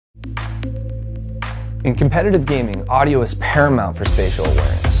In competitive gaming, audio is paramount for spatial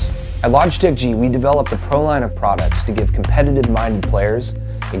awareness. At Logitech G, we developed a pro line of products to give competitive-minded players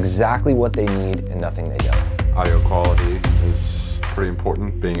exactly what they need and nothing they don't. Audio quality is pretty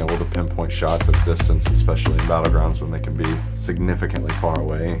important, being able to pinpoint shots at a distance, especially in battlegrounds when they can be significantly far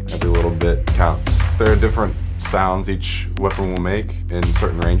away. Every little bit counts. There are different sounds each weapon will make in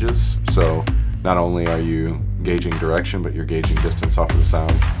certain ranges, so not only are you gauging direction, but you're gauging distance off of the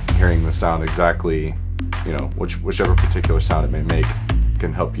sound. Hearing the sound exactly, whichever particular sound it may make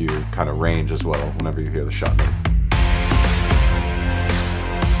can help you kind of range as well whenever you hear the shot made.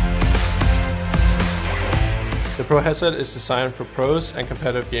 The Pro headset is designed for pros and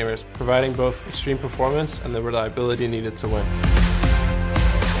competitive gamers, providing both extreme performance and the reliability needed to win.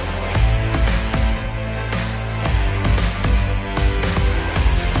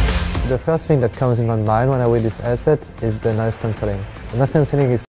 The first thing that comes in my mind when I wear this headset is the noise cancelling. The noise cancelling is